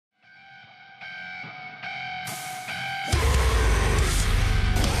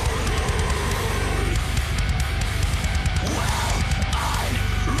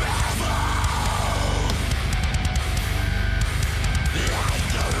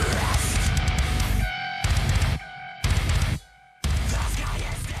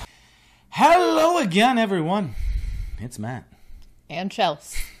again, everyone. It's Matt. And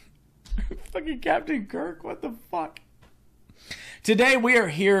Chels. Fucking Captain Kirk, what the fuck? Today we are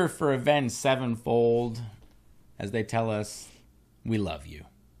here for Avenged Sevenfold. As they tell us, we love you.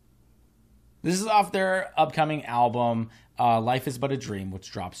 This is off their upcoming album, Life is But a Dream,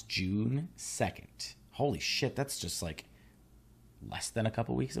 which drops June 2nd. Holy shit, that's just like less than a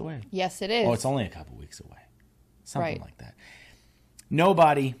couple weeks away. Yes, it is. Oh, it's only a couple weeks away. Something like that.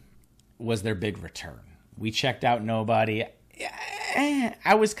 Nobody was their big return. We checked out Nobody.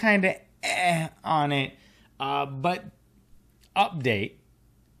 I was kind of on it. But update,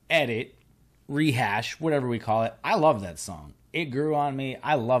 edit, rehash, whatever we call it. I love that song. It grew on me.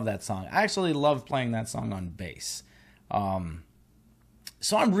 I love that song. I actually love playing that song on bass.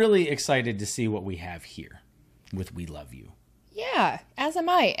 So I'm really excited to see what we have here with We Love You. Yeah, as am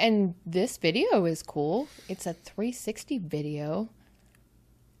I. And this video is cool. It's a 360 video.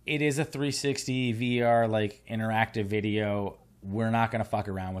 It is a 360 VR, like, interactive video. We're not going to fuck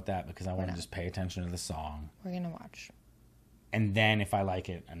around with that because I want to just pay attention to the song. We're going to watch. And then if I like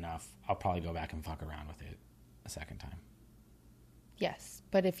it enough, I'll probably go back and fuck around with it a second time. Yes,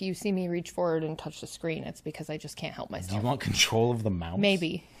 but if you see me reach forward and touch the screen, it's because I just can't help myself. Do you want control of the mouse?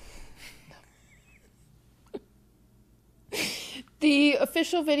 Maybe. The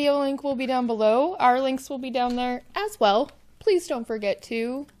official video link will be down below. Our links will be down there as well. Please don't forget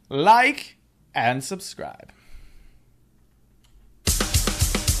to like and subscribe.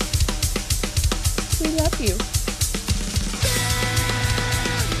 We love you.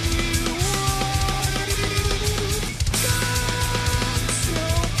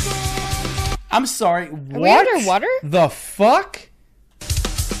 I'm sorry, Are what? we underwater? The fuck?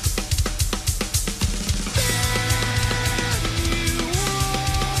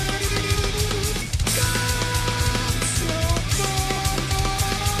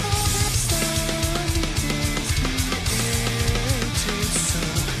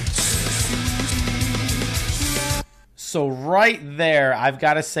 So right there, I've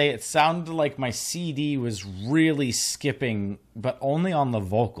got to say, it sounded like my CD was really skipping, but only on the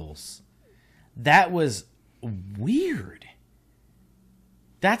vocals. That was weird.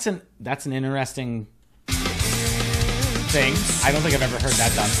 That's an interesting thing. I don't think I've ever heard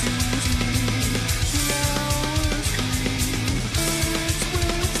that done.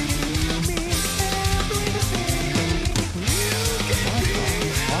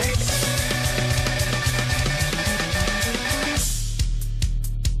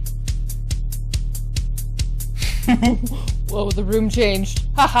 Whoa, the room changed.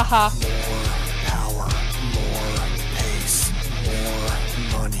 Ha ha ha. More power, more pace, more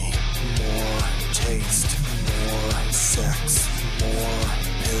money, more taste, more sex, more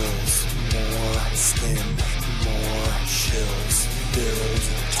pills, more skin, more shills. Build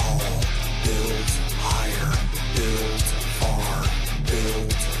tall, build higher, build far,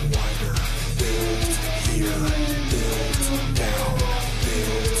 build wider, build here, build down,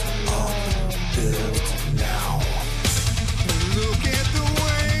 build up, build now. Look at the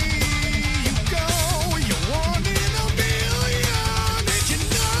way you go. You're one in a billion, and you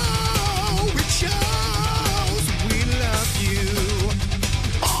know it shows. We love you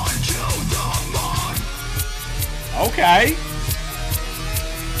until the morning. Okay.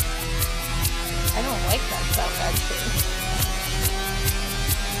 I don't like that sound actually.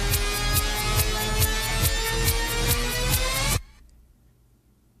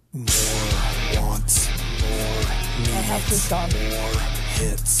 More wants, more My house is gone. more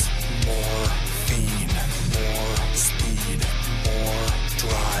hits, more fiend, more speed, more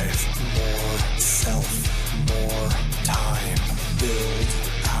drive, more self, more time. Build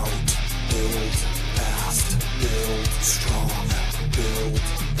out, build fast, build strong, build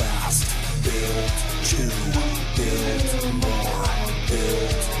fast, build two, build more,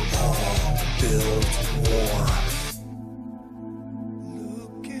 build all, build war.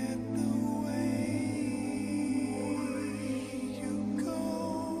 Look at the way you go.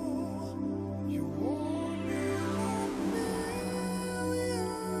 You're one in a million,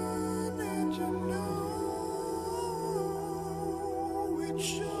 and you know it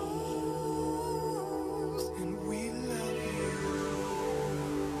shows. And we love you.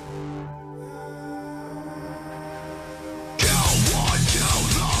 Go on to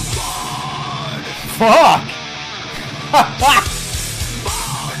the barn. Fuck.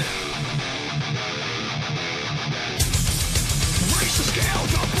 Raise the scale,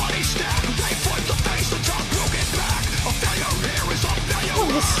 the body stack. They fight the face, the top broken back. A failure here is a failure. One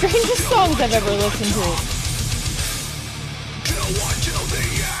of the strangest songs I've ever listened to. Do until the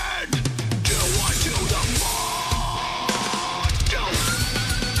end. Do until the fall.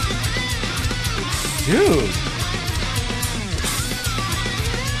 Dude.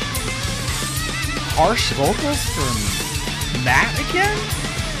 Harsh vocals from Matt again?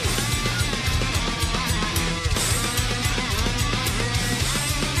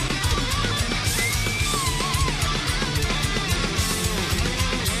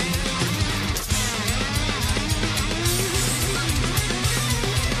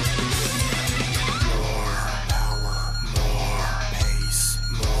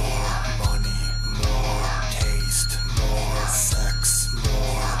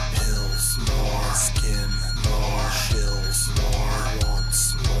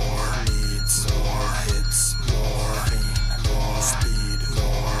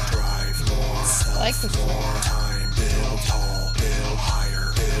 I like this song.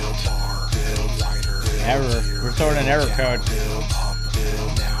 Error. We're throwing an error code.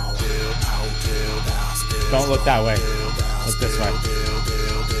 Don't look that way. Look this way.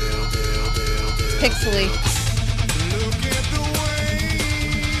 Pixely.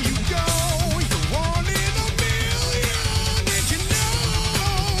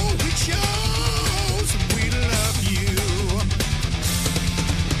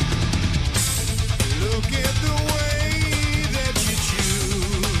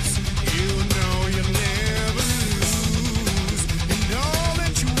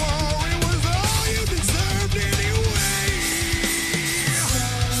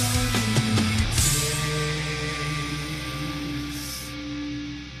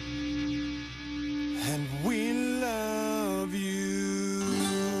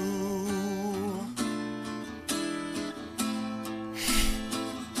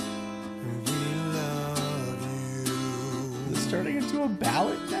 Turning into a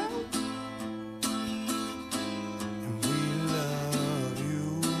ballad now?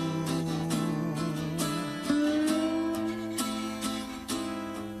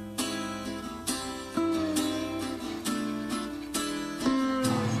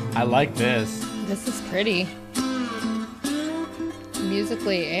 I like this. This is pretty.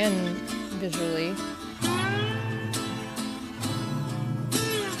 Musically and visually.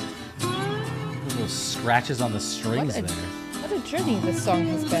 Those scratches on the strings there. What a journey this song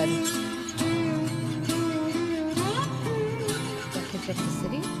has been. Wreckage of the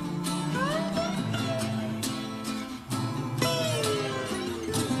City?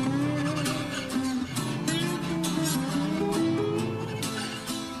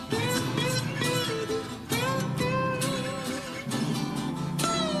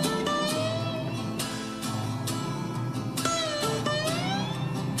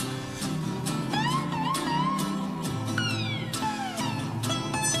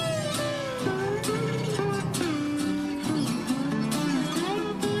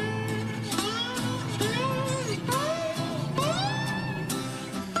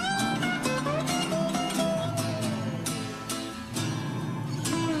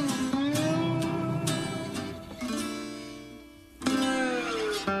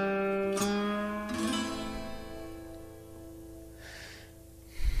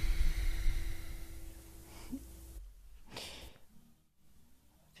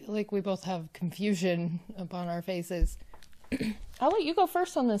 Like we both have confusion upon our faces. I'll let you go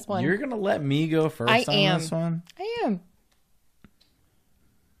first on this one. You're gonna let me go first on this one? I am.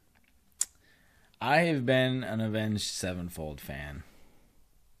 I have been an Avenged Sevenfold fan.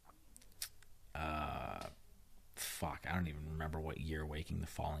 Fuck, I don't even remember what year Waking the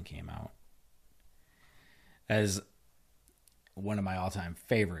Fallen came out. As one of my all-time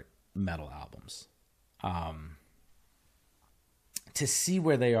favorite metal albums. To see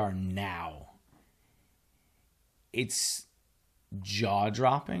where they are now, it's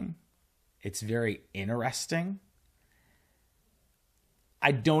jaw-dropping. It's very interesting.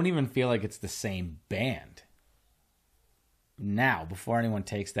 I don't even feel like it's the same band. Now, before anyone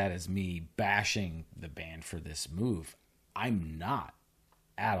takes that as me bashing the band for this move, I'm not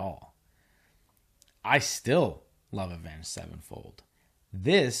at all. I still love Avenged Sevenfold.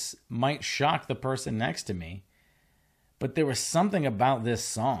 This might shock the person next to me, but there was something about this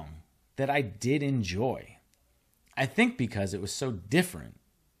song that I did enjoy. I think because it was so different.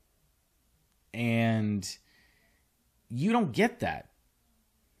 And you don't get that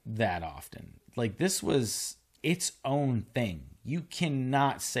often. Like, this was its own thing. You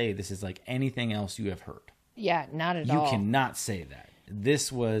cannot say this is like anything else you have heard. Yeah, not at all. You cannot say that.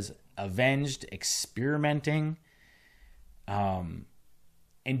 This was Avenged experimenting and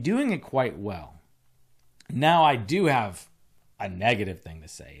doing it quite well. Now, I do have a negative thing to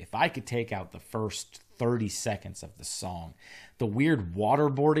say. If I could take out the first 30 seconds of the song, the weird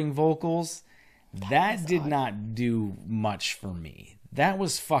waterboarding vocals, that did not do much for me. That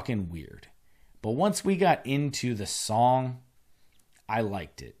was fucking weird. But once we got into the song, I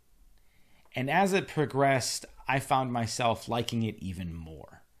liked it. And as it progressed, I found myself liking it even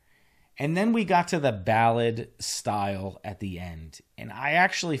more. And then we got to the ballad style at the end, and I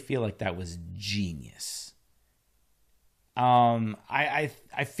actually feel like that was genius. I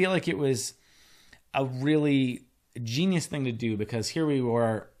feel like it was a really genius thing to do, because here we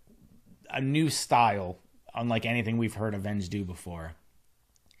were, a new style, unlike anything we've heard Avenged do before.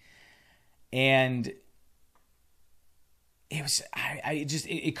 And it was,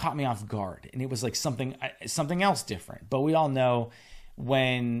 it caught me off guard, and it was like something else different. But we all know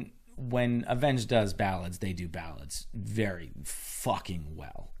when Avenged does ballads, they do ballads very fucking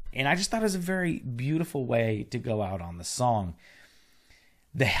well. And I just thought it was a very beautiful way to go out on the song.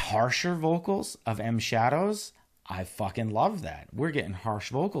 The harsher vocals of M Shadows, I fucking love that. We're getting harsh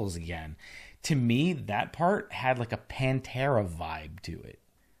vocals again. To me, that part had like a Pantera vibe to it.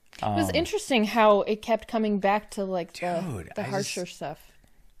 It was interesting how it kept coming back to like the harsher stuff.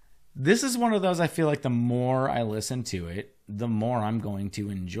 This is one of those, I feel like the more I listen to it, the more I'm going to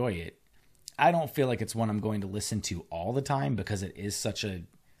enjoy it. I don't feel like it's one I'm going to listen to all the time, because it is such a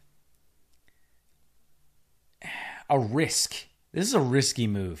risk. This is a risky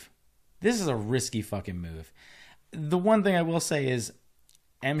move. This is a risky fucking move. The one thing I will say is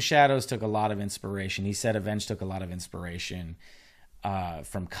M Shadows took a lot of inspiration. He said Avenged took a lot of inspiration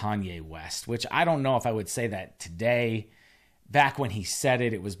from Kanye West, which I don't know if I would say that today. Back when he said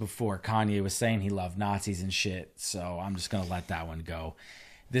it, it was before Kanye was saying he loved Nazis and shit, so I'm just going to let that one go.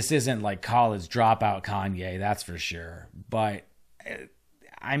 This isn't like college dropout Kanye, that's for sure. But,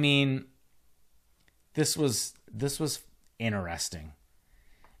 I mean, this was interesting.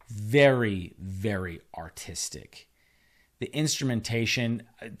 Very, very artistic. The instrumentation,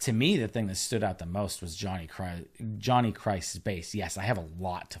 to me, the thing that stood out the most was Johnny Christ's bass. Yes, I have a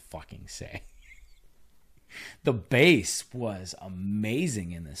lot to fucking say. The bass was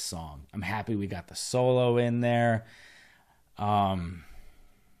amazing in this song. I'm happy we got the solo in there. Damn.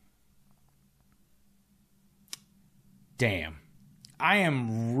 I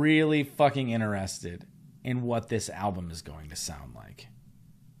am really fucking interested in what this album is going to sound like.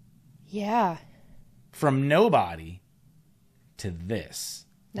 Yeah. From Nobody to this.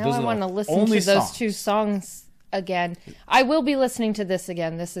 Now I want to listen to those two songs again. I will be listening to this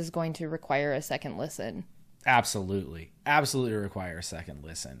again. This is going to require a second listen. Absolutely require a second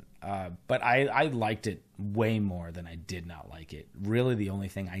listen. But I liked it way more than I did not like it. Really, the only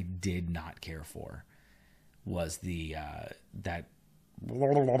thing I did not care for was that.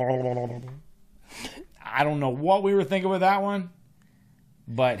 I don't know what we were thinking with that one,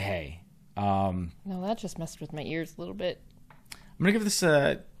 but hey. No, that just messed with my ears a little bit. I'm gonna give this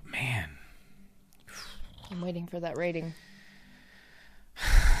a man. I'm waiting for that rating.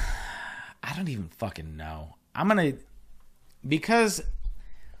 I don't even fucking know. Because,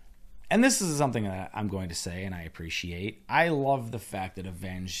 and this is something that I'm going to say and I appreciate. I love the fact that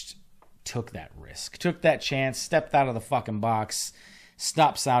Avenged took that risk, took that chance, stepped out of the fucking box,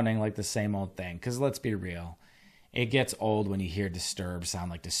 stopped sounding like the same old thing. Because let's be real, it gets old when you hear Disturbed sound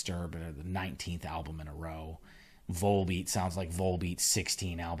like Disturbed at the 19th album in a row. Volbeat sounds like Volbeat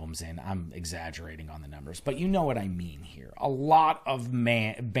 16 albums in. I'm exaggerating on the numbers, but you know what I mean here. A lot of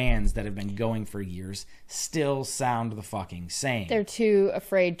bands that have been going for years still sound the fucking same. They're too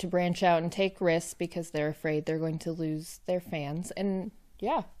afraid to branch out and take risks because they're afraid they're going to lose their fans. And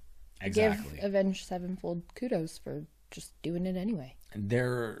yeah, exactly. Give Avenged Sevenfold kudos for just doing it anyway.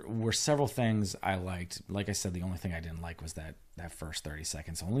 There were several things I liked. Like I said, the only thing I didn't like was that first 30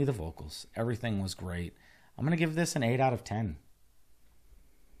 seconds. Only the vocals. Everything was great. I'm going to give this an 8 out of 10.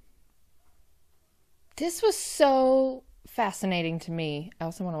 This was so fascinating to me. I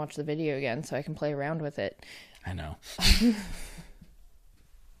also want to watch the video again so I can play around with it. I know.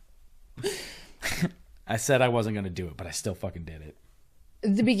 I said I wasn't going to do it, but I still fucking did it.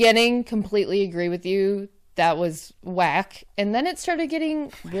 The beginning, completely agree with you. That was whack. And then it started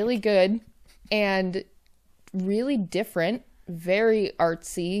getting really good and really different, very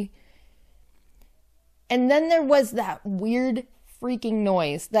artsy. And then there was that weird freaking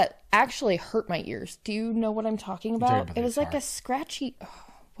noise that actually hurt my ears. Do you know what I'm talking about? It was like a scratchy...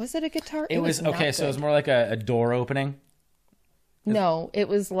 was it a guitar? It was okay, so it was more like a door opening? No, it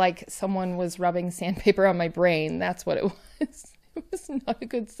was like someone was rubbing sandpaper on my brain. That's what it was. It was not a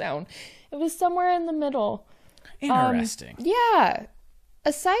good sound. It was somewhere in the middle. Interesting. Yeah.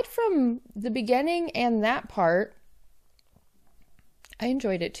 Aside from the beginning and that part, I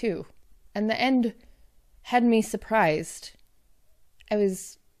enjoyed it too. And the end had me surprised.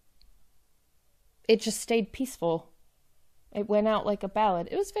 It just stayed peaceful. It went out like a ballad.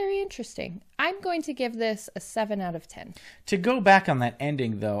 It was very interesting. I'm going to give this a 7 out of 10. To go back on that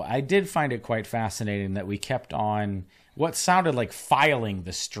ending, though, I did find it quite fascinating that we kept on what sounded like filing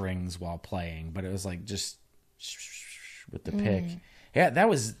the strings while playing, but it was like just with the pick. Yeah, there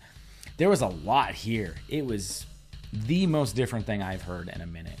was a lot here. It was the most different thing I've heard in a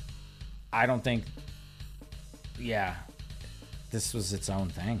minute. I don't think, this was its own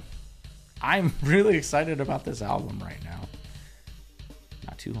thing. I'm really excited about this album right now.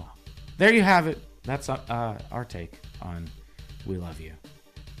 Not too long. There you have it. That's our take on We Love You.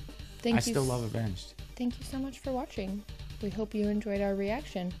 I still love Avenged. Thank you so much for watching. We hope you enjoyed our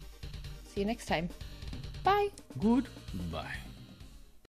reaction. See you next time. Bye. Goodbye.